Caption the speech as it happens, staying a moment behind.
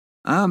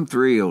I'm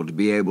thrilled to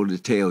be able to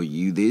tell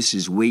you this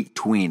is week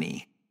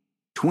 20.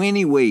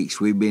 20 weeks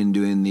we've been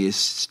doing this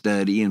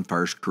study in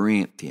 1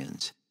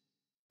 Corinthians.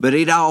 But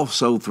it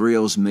also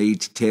thrills me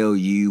to tell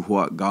you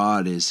what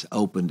God has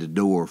opened the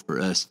door for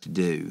us to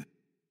do.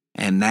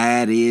 And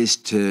that is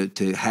to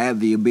have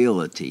the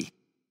ability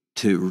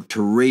to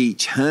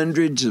reach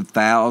hundreds of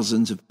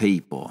thousands of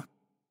people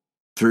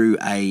through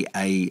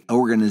a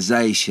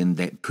organization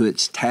that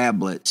puts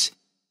tablets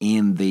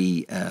in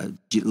the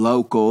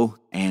local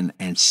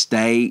and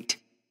state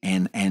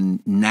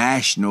and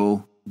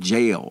national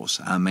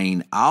jails. I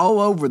mean, all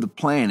over the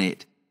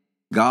planet,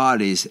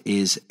 God is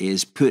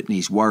putting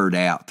His word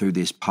out through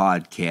this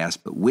podcast,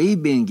 but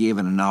we've been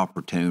given an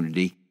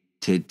opportunity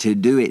to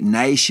do it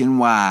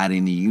nationwide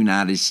in the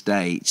United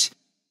States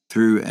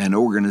through an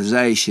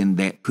organization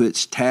that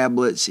puts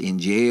tablets in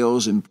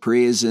jails and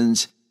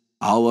prisons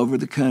all over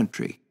the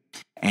country,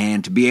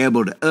 and to be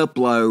able to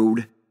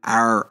upload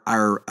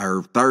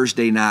our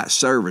Thursday night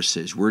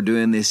services. We're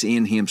doing this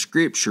In Him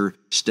Scripture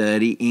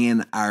study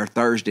in our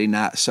Thursday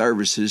night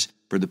services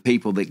for the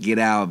people that get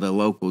out of the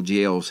local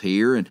jails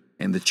here and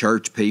the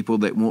church people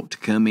that want to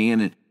come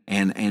in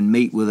and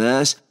meet with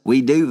us.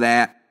 We do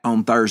that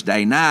on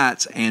Thursday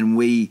nights, and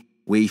we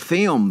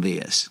film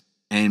this.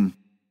 And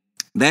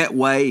that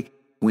way,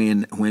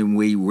 when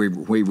we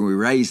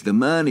raise the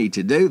money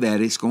to do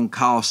that, it's going to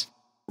cost,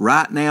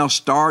 right now,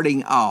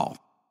 starting off,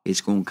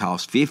 it's going to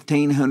cost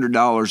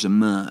 $1,500 a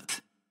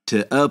month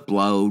to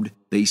upload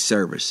these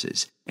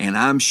services. And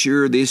I'm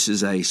sure this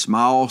is a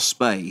small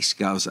space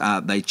because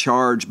they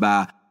charge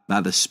by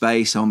the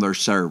space on their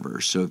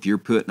servers. So if you're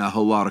putting a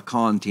whole lot of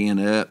content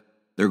up,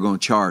 they're going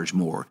to charge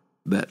more.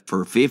 But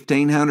for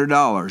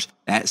 $1,500,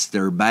 that's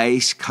their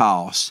base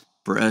cost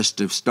for us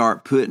to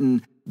start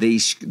putting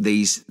these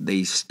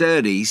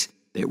studies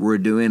that we're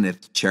doing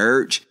at the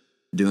church,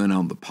 doing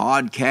on the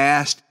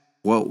podcast,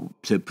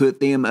 to put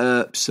them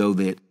up so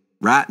that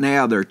right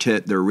now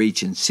they're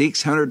reaching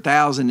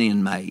 600,000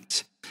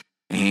 inmates,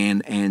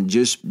 and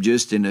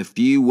just in a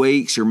few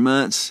weeks or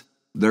months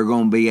they're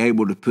going to be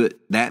able to put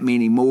that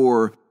many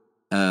more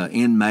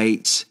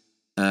inmates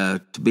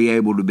to be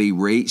able to be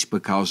reached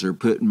because they're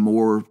putting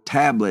more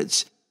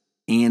tablets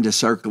into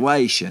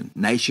circulation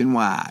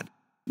nationwide.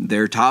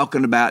 They're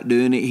talking about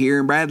doing it here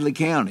in Bradley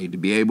County to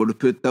be able to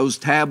put those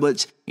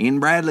tablets in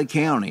Bradley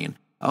County. And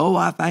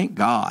I thank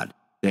God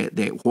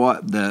that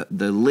what the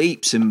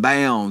leaps and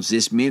bounds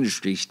this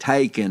ministry's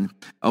taken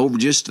over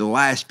just the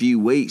last few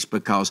weeks,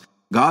 because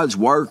God's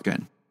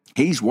working.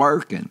 He's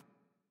working.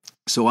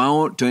 So I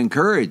want to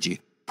encourage you,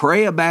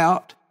 pray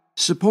about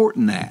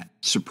supporting that.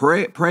 So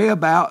pray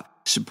about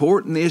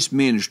supporting this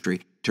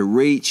ministry to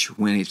reach,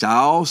 when it's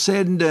all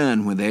said and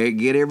done, when they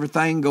get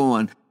everything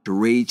going, to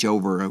reach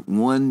over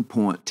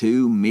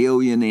 1.2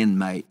 million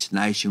inmates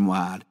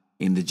nationwide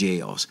in the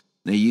jails.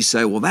 Now you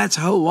say, well, that's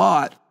a whole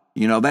lot.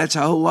 That's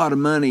a whole lot of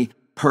money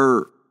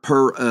per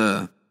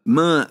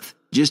month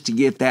just to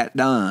get that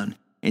done.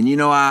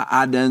 And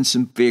I done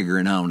some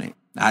figuring on it.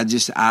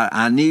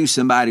 I knew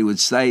somebody would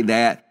say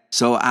that,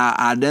 so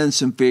I done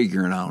some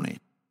figuring on it.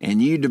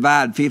 And you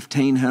divide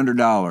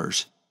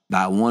 $1,500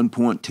 by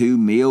 1.2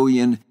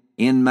 million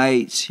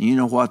inmates, you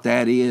know what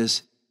that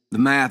is? The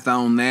math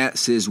on that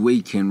says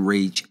we can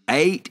reach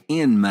 8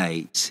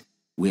 inmates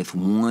with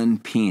 1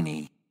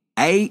 penny.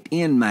 8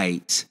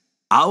 inmates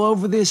all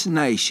over this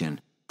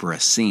nation for a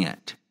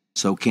cent.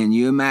 So can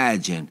you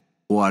imagine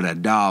what a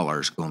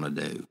dollar's going to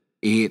do?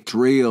 It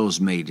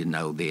thrills me to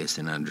know this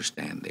and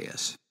understand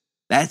this.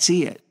 That's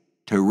it,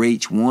 to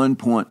reach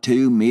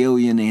 1.2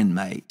 million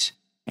inmates.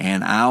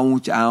 And I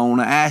want to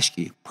ask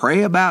you,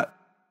 pray about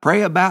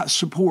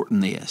supporting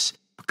this,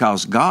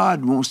 because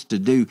God wants to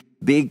do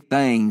big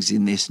things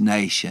in this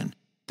nation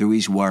through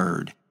His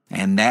Word.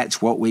 And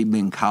that's what we've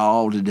been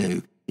called to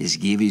do, is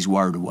give His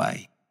Word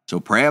away.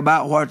 So pray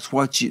about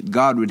what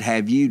God would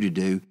have you to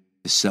do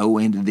to sow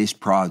into this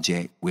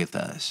project with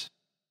us.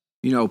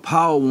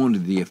 Paul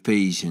wanted the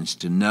Ephesians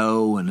to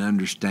know and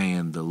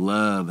understand the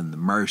love and the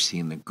mercy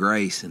and the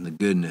grace and the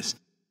goodness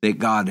that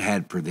God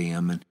had for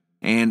them.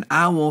 And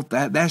I want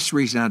that. That's the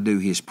reason I do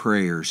his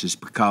prayers, is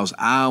because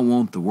I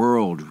want the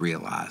world to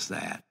realize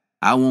that.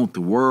 I want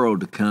the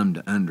world to come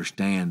to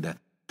understand,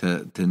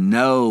 to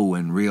know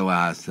and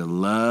realize the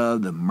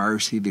love, the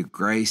mercy, the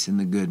grace, and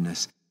the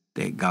goodness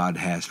that God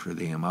has for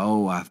them.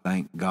 I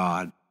thank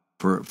God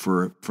for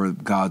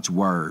God's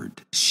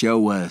Word.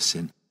 Show us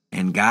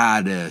and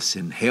guide us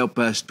and help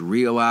us to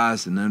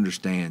realize and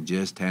understand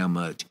just how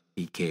much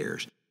He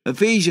cares.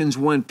 Ephesians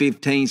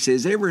 1:15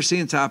 says, ever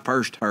since I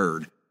first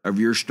heard of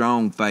your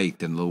strong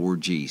faith in the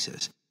Lord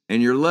Jesus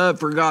and your love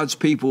for God's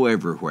people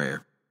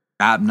everywhere,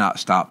 I've not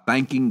stopped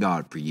thanking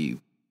God for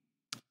you.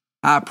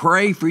 I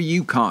pray for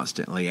you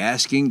constantly,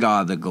 asking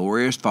God, the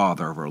glorious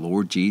Father of our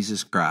Lord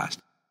Jesus Christ,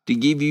 to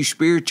give you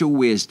spiritual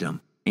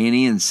wisdom and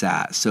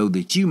insight so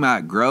that you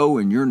might grow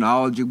in your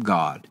knowledge of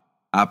God.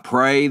 I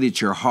pray that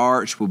your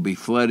hearts will be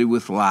flooded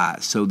with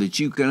light so that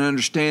you can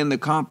understand the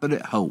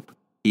confident hope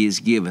He has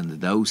given to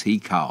those He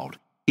called,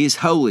 His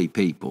holy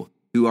people,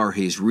 who are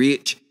His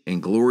rich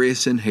and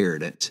glorious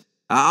inheritance.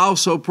 I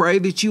also pray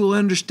that you will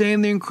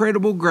understand the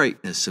incredible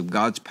greatness of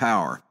God's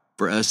power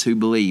for us who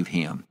believe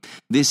Him.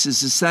 This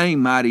is the same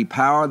mighty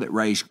power that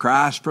raised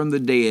Christ from the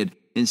dead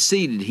and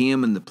seated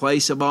Him in the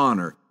place of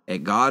honor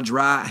at God's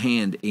right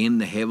hand in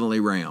the heavenly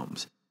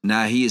realms.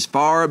 Now He is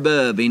far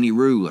above any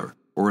ruler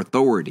or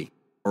authority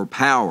or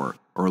power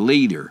or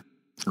leader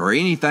or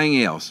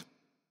anything else,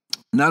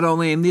 not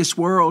only in this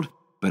world,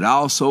 but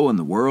also in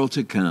the world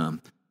to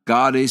come.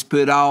 God has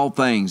put all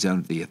things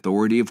under the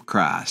authority of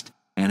Christ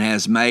and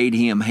has made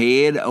Him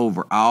head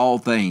over all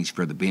things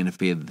for the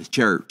benefit of the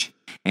church.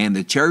 And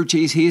the church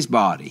is His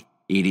body.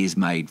 It is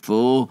made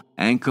full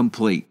and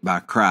complete by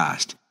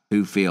Christ,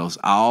 who fills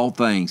all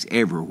things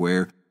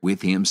everywhere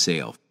with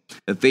Himself.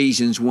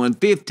 Ephesians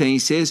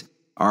 1:15 says,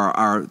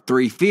 or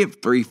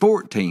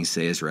 3:14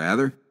 says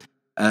rather,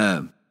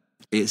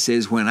 it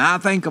says, when I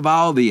think of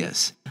all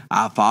this,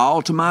 I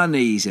fall to my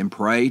knees and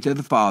pray to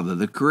the Father,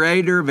 the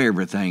Creator of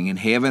everything in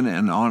heaven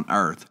and on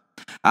earth.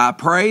 I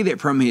pray that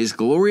from His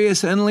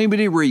glorious,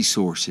 unlimited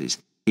resources,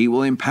 He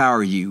will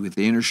empower you with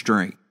inner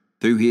strength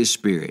through His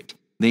Spirit.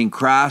 Then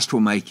Christ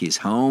will make His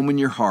home in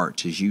your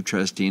hearts as you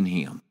trust in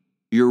Him.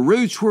 Your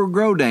roots will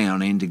grow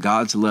down into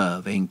God's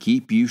love and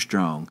keep you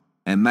strong.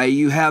 And may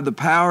you have the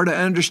power to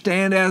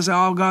understand, as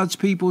all God's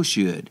people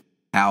should,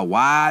 how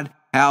wide,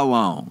 how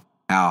long,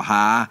 how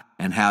high,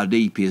 and how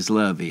deep His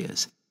love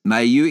is.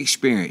 May you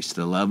experience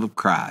the love of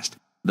Christ.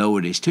 Though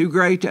it is too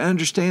great to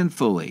understand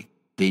fully,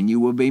 then you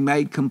will be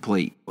made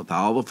complete with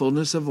all the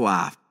fullness of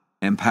life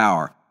and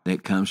power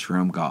that comes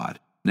from God.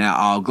 Now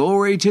all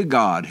glory to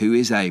God, who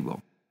is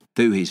able,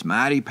 through His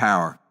mighty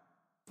power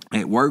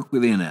at work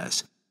within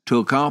us, to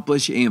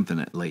accomplish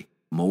infinitely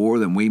more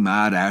than we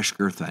might ask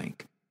or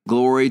think.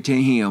 Glory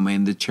to Him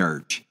in the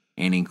church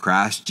and in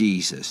Christ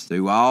Jesus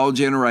through all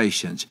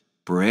generations,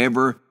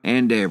 forever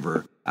and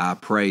ever. I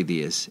pray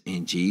this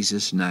in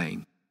Jesus'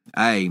 name.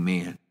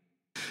 Amen.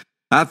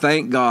 I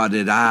thank God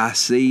that I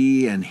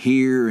see and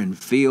hear and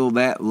feel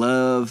that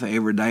love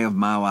every day of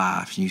my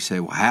life. You say,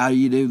 well, how do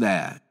you do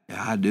that?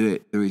 I do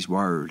it through His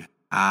Word.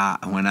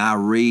 When I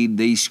read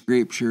these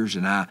scriptures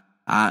and I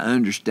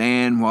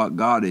understand what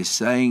God is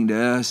saying to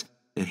us,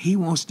 that He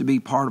wants to be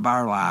part of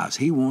our lives.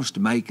 He wants to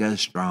make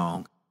us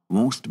strong,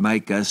 wants to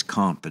make us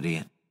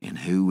confident in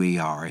who we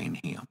are in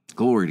Him.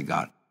 Glory to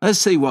God. Let's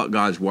see what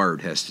God's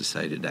Word has to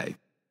say today.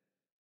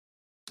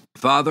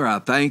 Father, I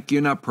thank You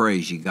and I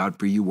praise You, God,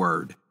 for Your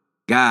Word.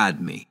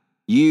 Guide me.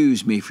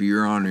 Use me for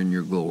Your honor and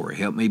Your glory.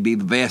 Help me be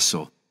the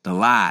vessel, the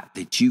light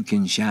that You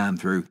can shine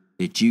through,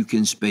 that You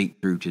can speak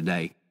through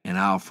today. And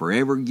I'll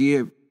forever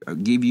give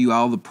You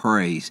all the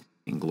praise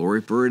and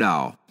glory for it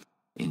all.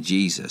 In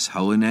Jesus'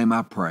 holy name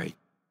I pray.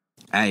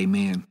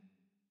 Amen.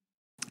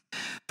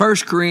 1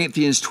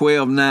 Corinthians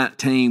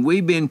 12:19.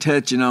 We've been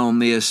touching on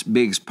this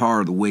biggest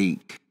part of the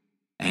week.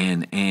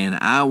 And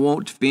I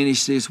want to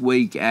finish this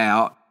week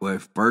out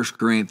with 1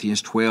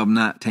 Corinthians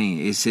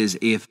 12:19. It says,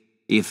 if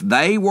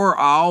they were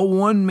all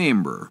one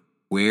member,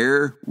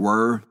 where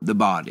were the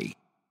body?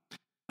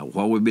 Now,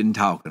 what we've been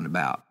talking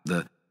about,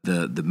 the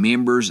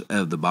members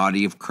of the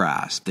body of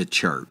Christ, the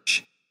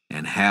church,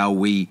 and how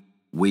we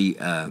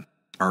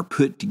are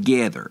put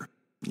together.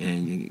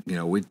 And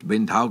we've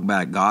been talking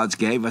about God's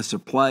gave us a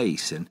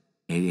place, and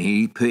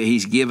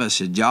He's given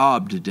us a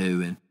job to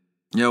do. And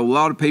a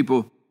lot of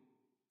people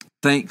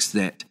thinks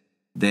that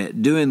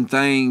doing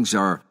things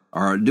or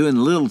doing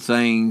little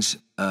things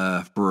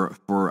to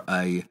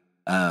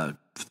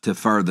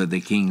further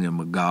the kingdom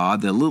of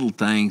God, the little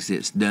things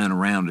that's done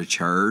around a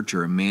church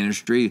or a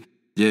ministry,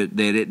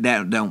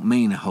 that don't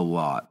mean a whole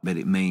lot, but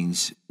it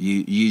means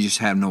you just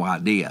have no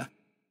idea.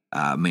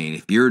 I mean,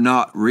 if you're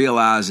not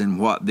realizing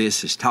what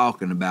this is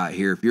talking about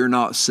here, if you're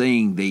not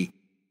seeing the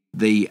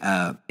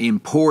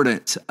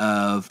importance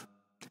of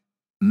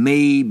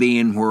me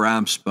being where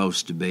I'm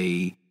supposed to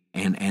be,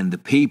 and the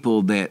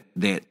people that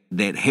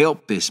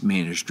help this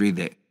ministry,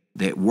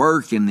 that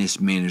work in this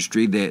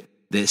ministry, that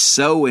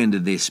sow into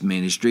this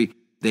ministry,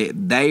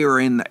 that they are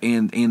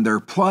in their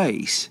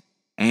place,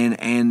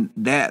 and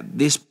that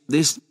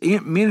this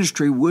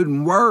ministry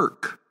wouldn't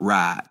work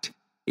right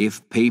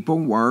if people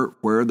weren't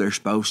where they're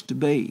supposed to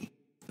be.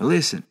 Now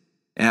listen,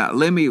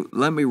 let me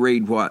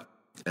read what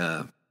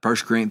 1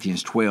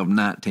 Corinthians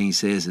 12:19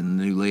 says in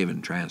the New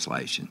Living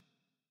Translation.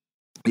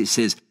 It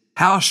says,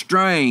 how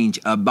strange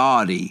a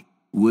body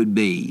would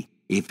be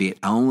if it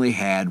only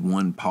had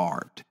one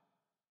part.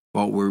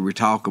 What we've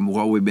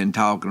been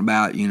talking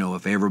about,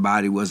 if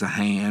everybody was a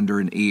hand or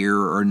an ear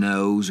or a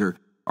nose or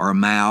a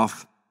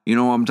mouth, what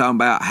I'm talking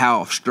about,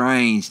 how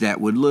strange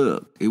that would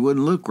look. It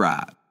wouldn't look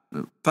right.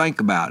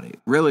 Think about it.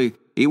 Really,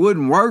 it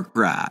wouldn't work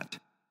right,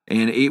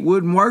 and it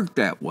wouldn't work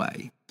that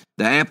way.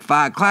 The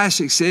Amplified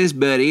Classic says,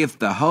 but if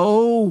the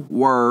whole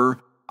were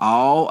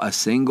all a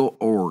single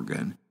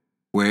organ,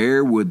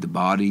 where would the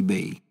body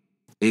be?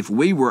 If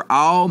we were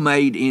all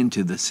made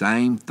into the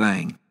same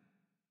thing,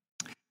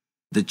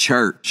 the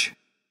church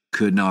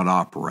could not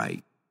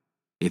operate.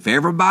 If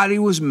everybody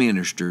was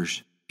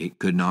ministers, it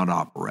could not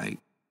operate.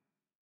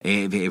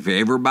 If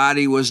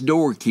everybody was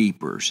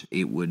doorkeepers,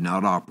 it would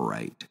not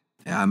operate.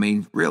 I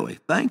mean, really,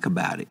 think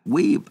about it.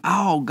 We've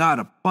all got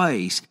a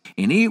place,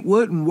 and it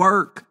wouldn't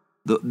work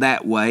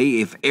that way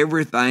if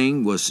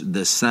everything was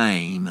the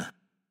same.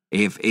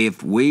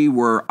 If we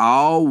were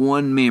all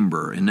one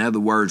member, in other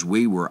words,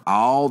 we were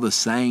all the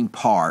same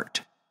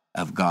part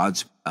of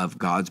God's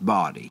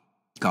body,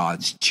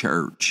 God's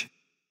church.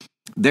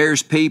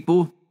 There's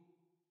people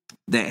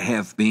that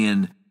have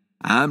been,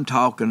 I'm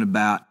talking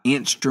about,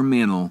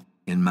 instrumental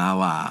in my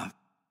life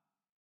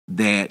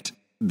that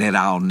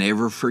I'll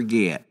never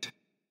forget.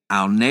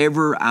 I'll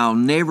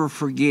never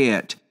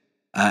forget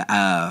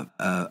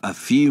a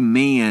few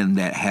men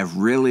that have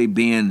really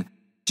been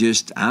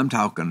just, I'm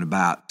talking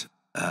about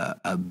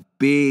a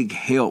big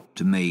help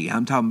to me.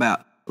 I'm talking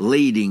about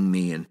leading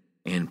me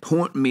and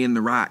pointing me in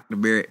the right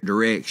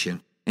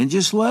direction and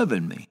just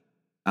loving me.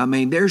 I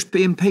mean, there's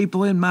been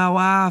people in my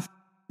life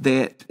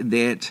that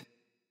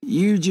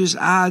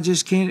I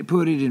just can't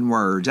put it in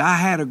words. I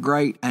had a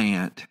great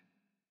aunt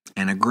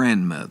and a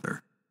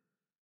grandmother.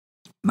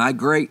 My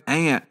great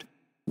aunt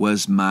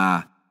was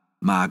my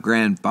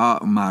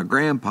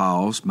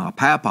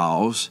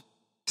papa's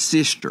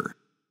sister.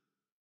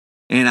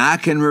 And I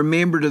can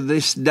remember to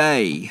this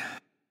day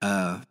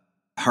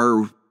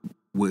her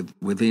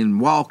within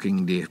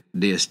walking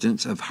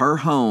distance of her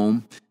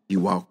home. You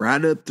walk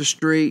right up the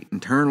street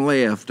and turn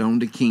left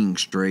onto King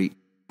Street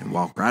and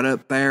walk right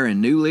up there,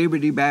 and New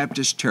Liberty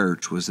Baptist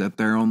Church was up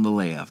there on the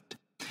left.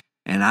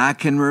 And I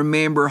can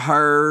remember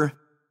her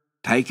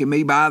taking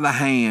me by the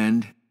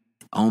hand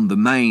on the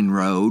main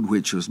road,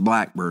 which was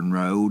Blackburn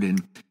Road,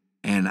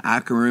 and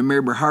I can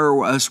remember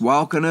us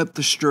walking up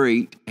the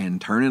street and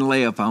turning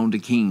left onto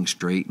King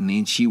Street, and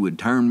then she would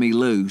turn me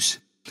loose.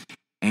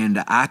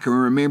 And I can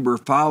remember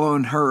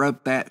following her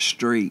up that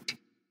street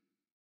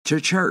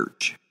to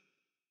church.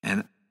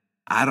 And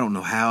I don't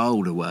know how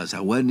old I was.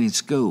 I wasn't in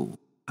school.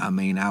 I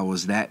mean, I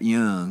was that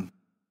young.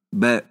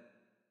 But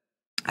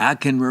I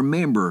can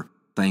remember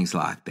things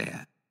like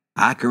that.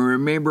 I can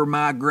remember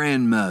my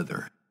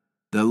grandmother,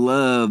 the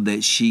love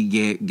that she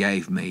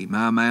gave me.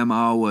 My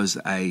mama was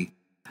a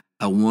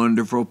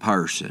wonderful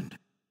person.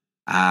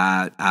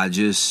 I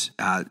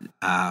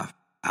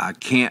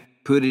can't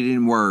put it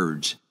in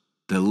words.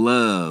 The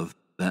love,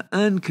 the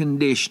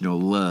unconditional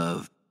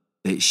love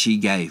that she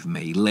gave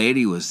me.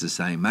 Letty was the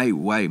same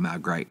way, my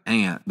great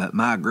aunt, but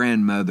my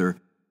grandmother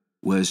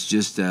was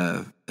just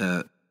an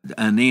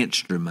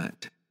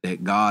instrument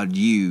that God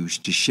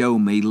used to show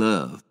me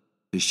love,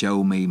 to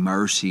show me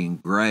mercy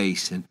and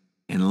grace and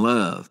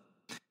love.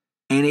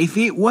 And if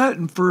it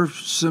wasn't for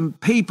some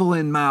people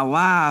in my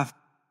life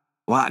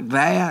like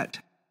that,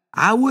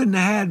 I wouldn't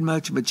have had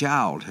much of a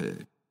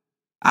childhood.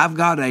 I've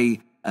got a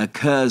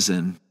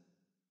cousin,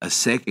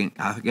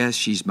 I guess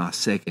she's my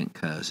second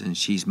cousin.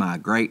 She's my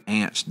great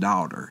aunt's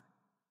daughter.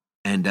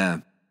 And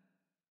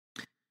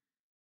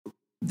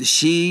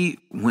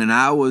when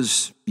I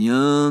was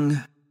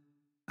young,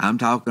 I'm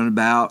talking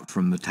about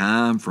from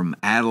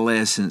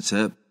adolescence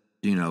up,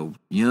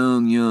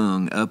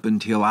 young, up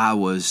until I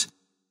was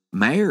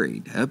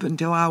married.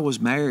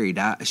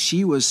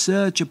 She was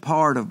such a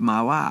part of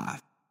my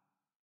life.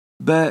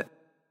 But,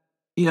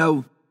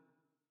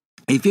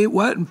 if it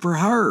wasn't for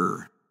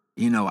her,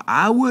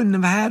 I wouldn't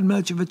have had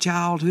much of a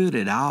childhood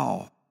at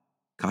all,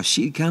 because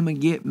she'd come and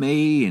get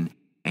me, and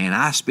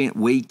I spent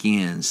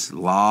weekends, a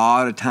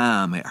lot of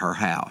time at her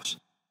house.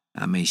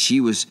 I mean,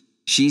 she's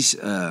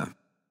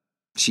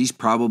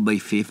probably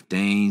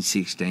 15,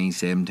 16,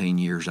 17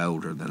 years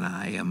older than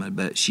I am,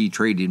 but she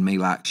treated me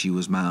like she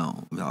was my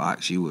own,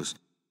 like she was,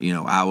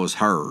 I was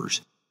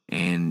hers,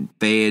 and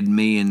fed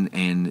me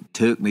and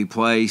took me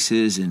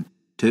places and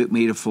took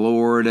me to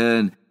Florida,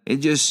 and it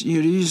just,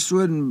 you just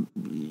wouldn't,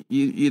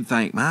 you'd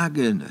think, my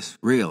goodness,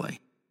 really?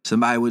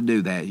 Somebody would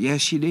do that? Yes,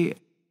 she did.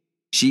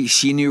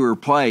 She knew her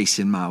place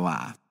in my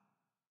life.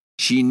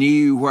 She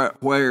knew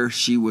where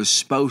she was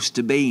supposed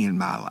to be in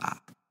my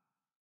life.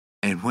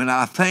 And when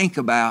I think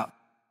about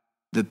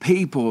the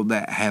people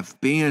that have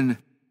been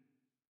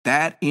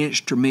that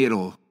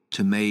instrumental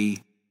to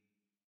me,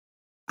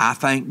 I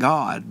thank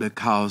God,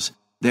 because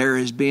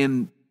there's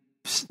been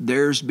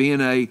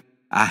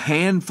a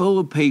handful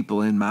of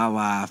people in my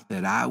life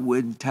that I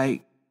wouldn't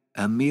take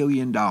 $1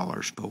 million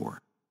for,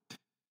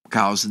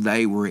 because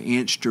they were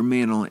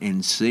instrumental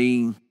in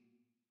seeing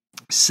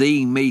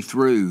me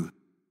through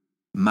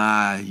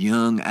my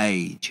young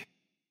age,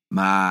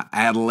 my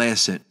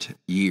adolescent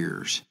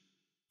years.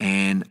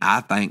 And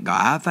I thank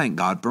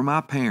God for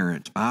my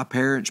parents. My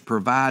parents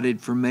provided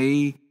for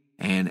me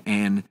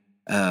and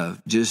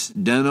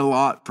just done a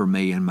lot for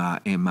me in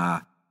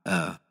my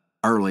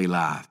early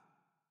life.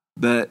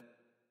 But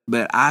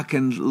I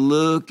can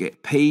look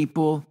at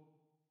people,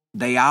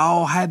 they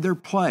all had their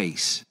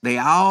place. They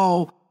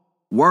all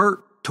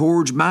worked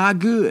towards my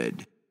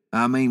good.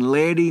 I mean,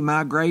 Letty,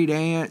 my great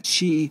aunt,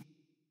 she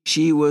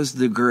was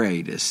the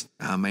greatest.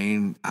 I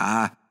mean,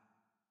 I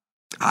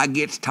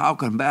get to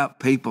talking about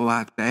people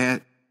like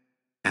that,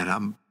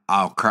 and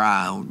I'll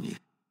cry on you,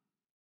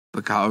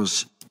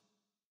 because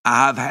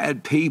I've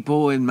had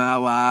people in my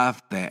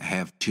life that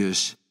have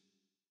just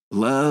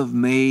loved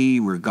me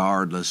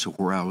regardless of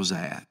where I was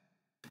at.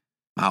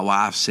 My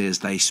wife says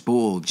they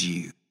spoiled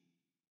you.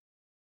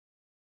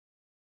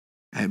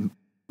 And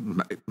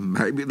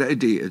maybe they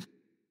did.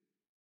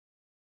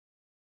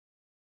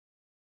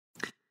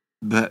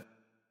 But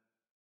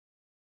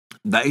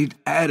they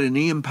had an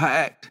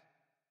impact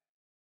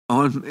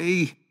on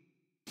me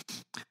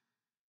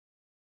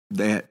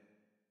that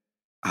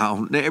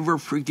I'll never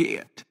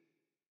forget.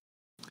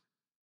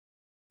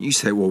 You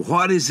say, well,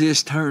 what is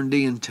this turned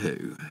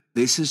into?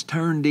 This has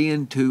turned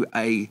into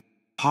a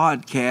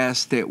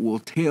podcast that will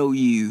tell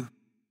you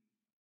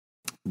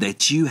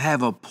that you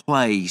have a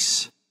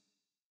place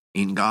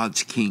in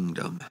God's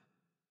kingdom.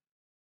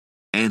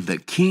 And the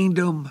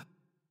kingdom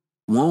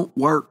won't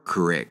work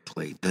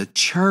correctly. The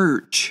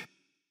church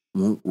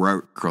won't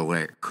work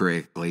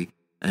correctly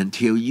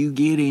until you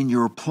get in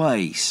your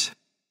place,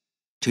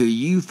 till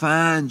you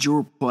find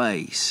your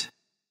place.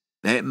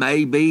 That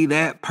may be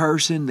that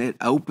person that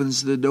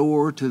opens the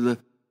door to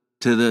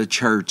the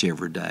church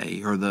every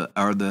day, or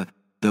the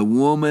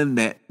woman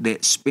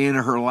that spent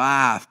her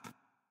life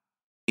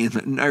in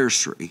the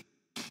nursery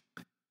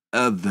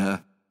of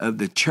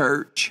the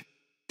church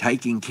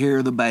taking care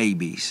of the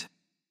babies,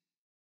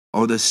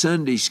 or the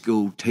Sunday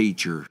school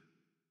teacher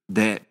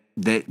that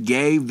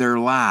gave their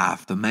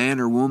life, the man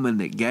or woman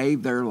that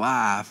gave their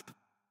life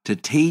to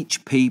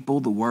teach people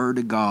the Word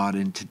of God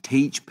and to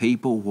teach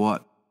people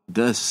what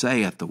thus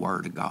saith the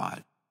Word of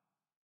God.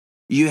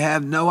 You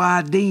have no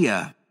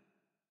idea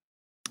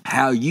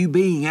how you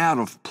being out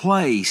of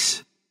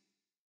place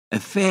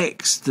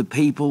affects the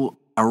people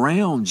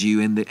around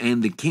you, and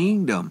the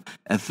kingdom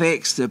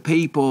affects the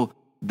people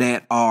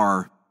that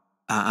are,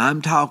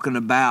 I'm talking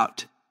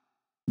about,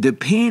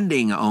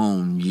 depending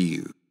on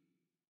you.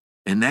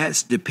 And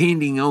that's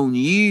depending on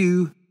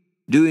you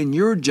doing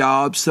your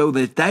job so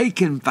that they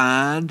can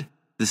find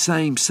the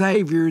same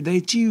Savior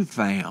that you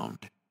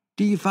found.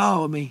 Do you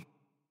follow me?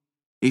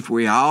 If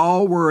we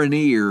all were an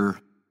ear,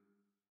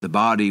 the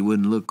body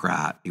wouldn't look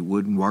right. It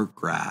wouldn't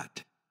work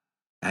right.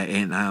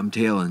 And I'm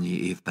telling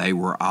you, if they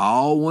were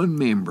all one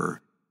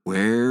member,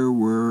 where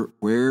were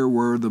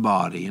the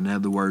body? In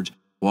other words,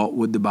 what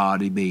would the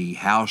body be?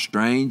 How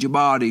strange a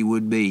body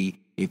would be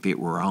if it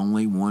were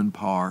only one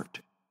part.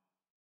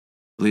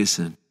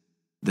 Listen,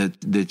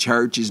 the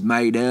church is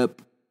made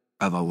up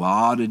of a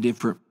lot of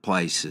different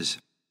places,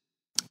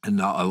 and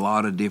a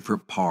lot of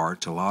different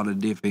parts, a lot of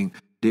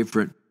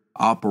different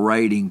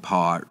operating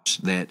parts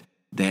that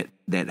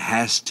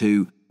has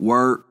to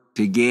work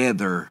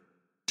together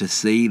to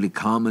see the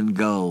common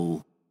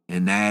goal,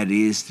 and that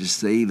is to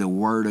see the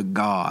Word of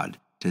God,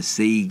 to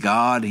see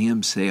God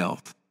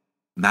Himself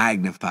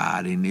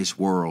magnified in this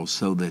world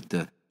so that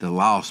the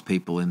lost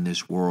people in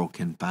this world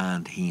can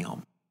find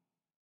Him.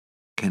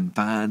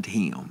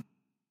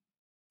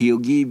 He'll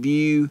give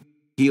you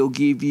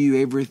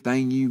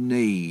everything you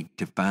need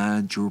to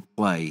find your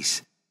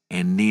place,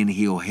 and then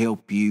He'll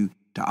help you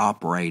to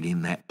operate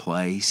in that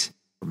place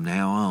from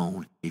now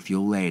on if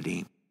you'll let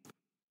Him.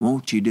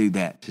 Won't you do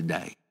that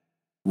today?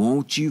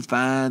 Won't you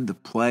find the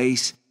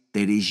place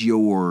that is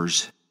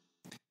yours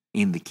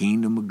in the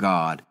kingdom of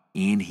God,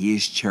 in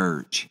His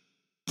church?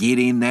 Get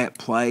in that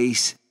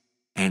place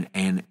and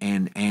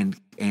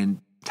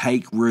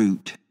take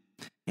root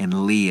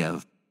and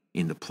live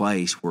in the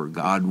place where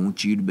God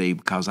wants you to be,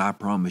 because I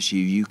promise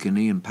you can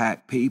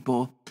impact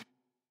people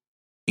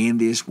in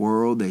this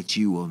world that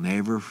you will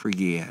never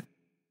forget.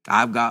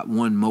 I've got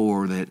one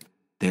more that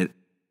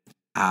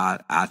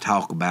I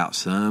talk about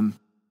some.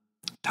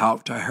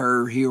 Talked to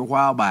her here a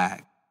while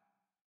back.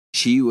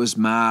 She was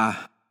my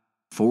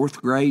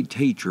 4th grade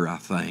teacher, I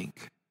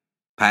think.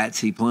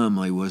 Patsy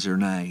Plumley was her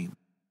name.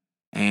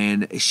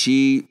 And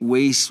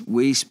we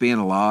spent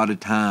a lot of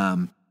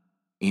time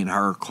in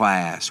her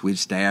class. We'd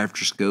stay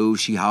after school.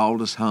 She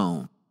hauled us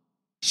home.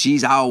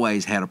 She's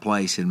always had a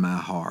place in my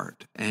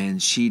heart,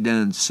 and she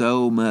done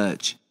so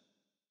much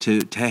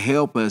to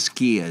help us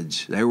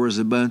kids. There was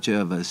a bunch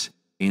of us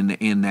in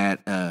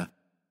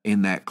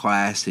that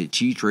class that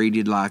she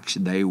treated like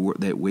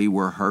that we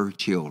were her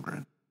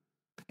children.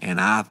 And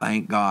I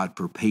thank God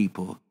for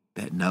people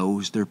that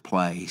knows their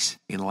place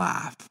in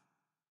life.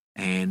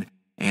 And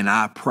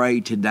I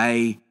pray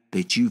today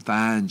that you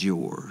find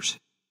yours,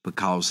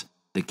 because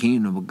the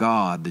kingdom of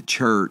God, the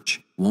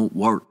church, won't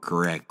work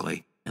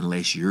correctly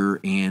unless you're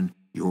in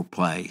your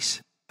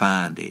place.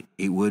 Find it.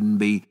 It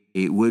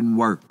wouldn't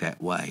work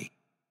that way.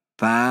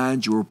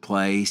 Find your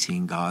place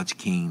in God's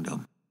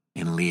kingdom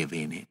and live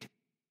in it.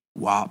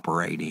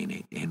 Operate in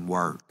it and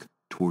work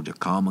towards a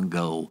common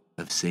goal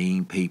of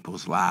seeing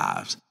people's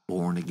lives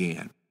born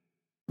again.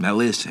 Now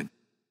listen,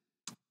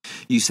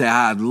 you say,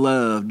 I'd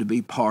love to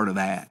be part of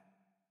that.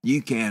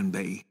 You can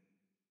be.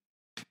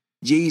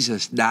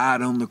 Jesus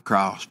died on the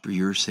cross for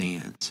your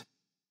sins.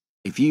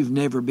 If you've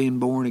never been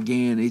born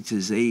again, it's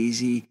as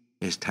easy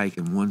as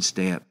taking one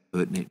step,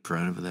 putting it in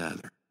front of the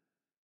other.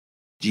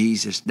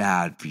 Jesus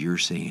died for your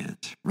sins.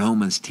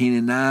 Romans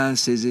 10:9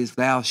 says, if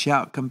thou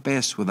shalt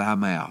confess with thy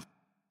mouth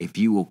if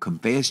you will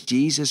confess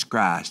Jesus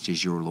Christ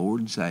as your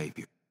Lord and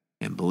Savior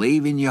and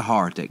believe in your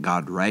heart that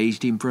God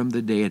raised him from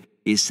the dead,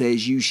 it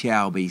says you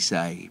shall be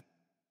saved.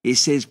 It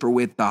says, for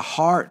with the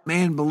heart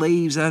man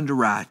believes unto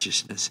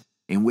righteousness,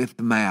 and with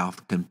the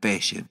mouth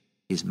confession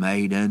is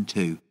made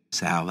unto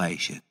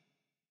salvation.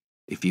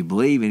 If you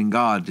believe in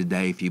God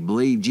today, if you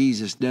believe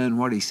Jesus done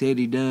what he said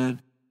he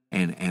done,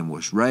 and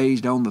was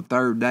raised on the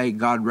third day,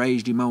 God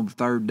raised him on the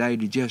third day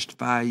to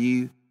justify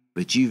you,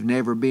 but you've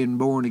never been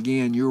born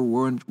again, you're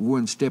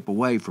one step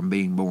away from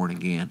being born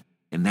again.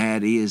 And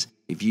that is,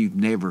 if you've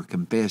never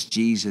confessed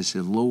Jesus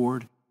as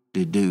Lord,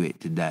 to do it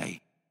today.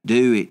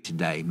 Do it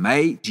today.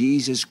 Make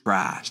Jesus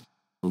Christ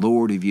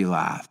Lord of your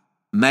life.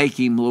 Make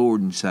him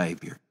Lord and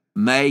Savior.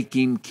 Make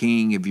him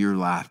King of your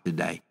life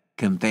today.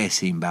 Confess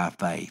him by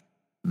faith.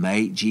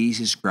 Make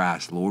Jesus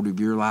Christ Lord of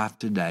your life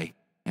today,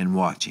 and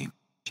watch him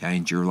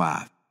change your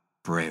life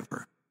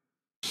forever.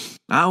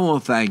 I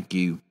want to thank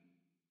you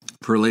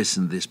for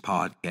listening to this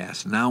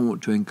podcast, and I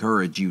want to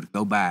encourage you to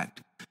go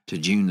back to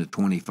June the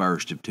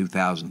 21st of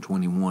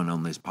 2021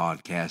 on this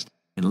podcast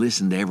and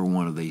listen to every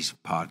one of these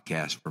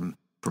podcasts from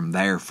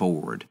there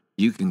forward.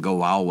 You can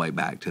go all the way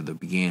back to the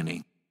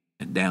beginning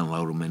and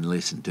download them and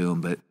listen to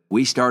them. But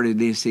we started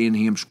this in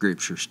Him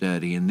Scripture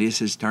study, and this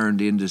has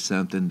turned into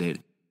something that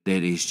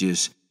is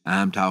just,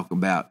 I'm talking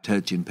about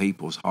touching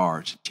people's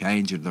hearts,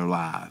 changing their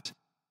lives.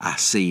 I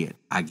see it.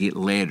 I get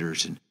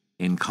letters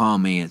and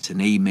comments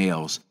and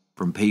emails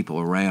from people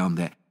around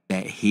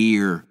that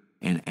hear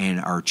and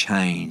are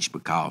changed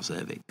because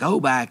of it. Go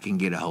back and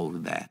get a hold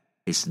of that.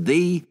 It's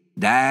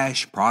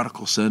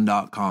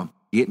the-prodigalson.com.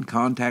 Get in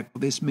contact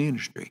with this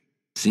ministry.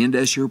 Send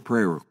us your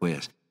prayer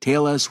request.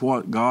 Tell us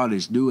what God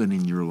is doing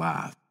in your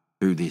life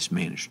through this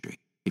ministry.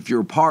 If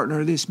you're a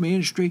partner of this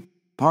ministry,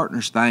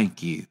 partners,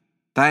 thank you.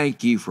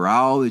 Thank you for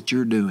all that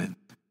you're doing,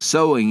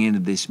 sowing into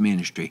this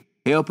ministry,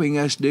 helping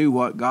us do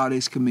what God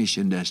has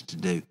commissioned us to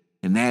do,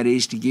 and that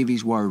is to give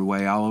His Word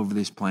away all over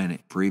this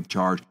planet free of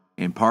charge.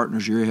 And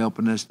partners, you're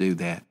helping us do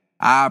that.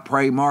 I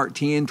pray Mark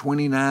 10,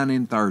 29,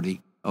 and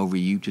 30 over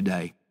you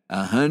today.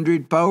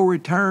 100-fold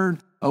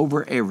return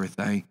over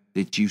everything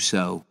that you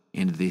sow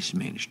into this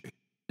ministry.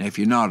 Now, if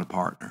you're not a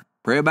partner,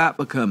 pray about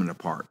becoming a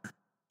partner.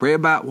 Pray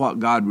about what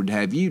God would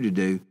have you to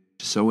do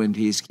to sow into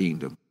His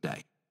kingdom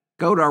today.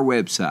 Go to our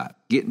website.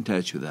 Get in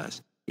touch with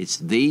us. It's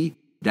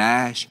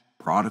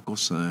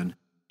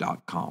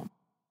the-prodigalson.com.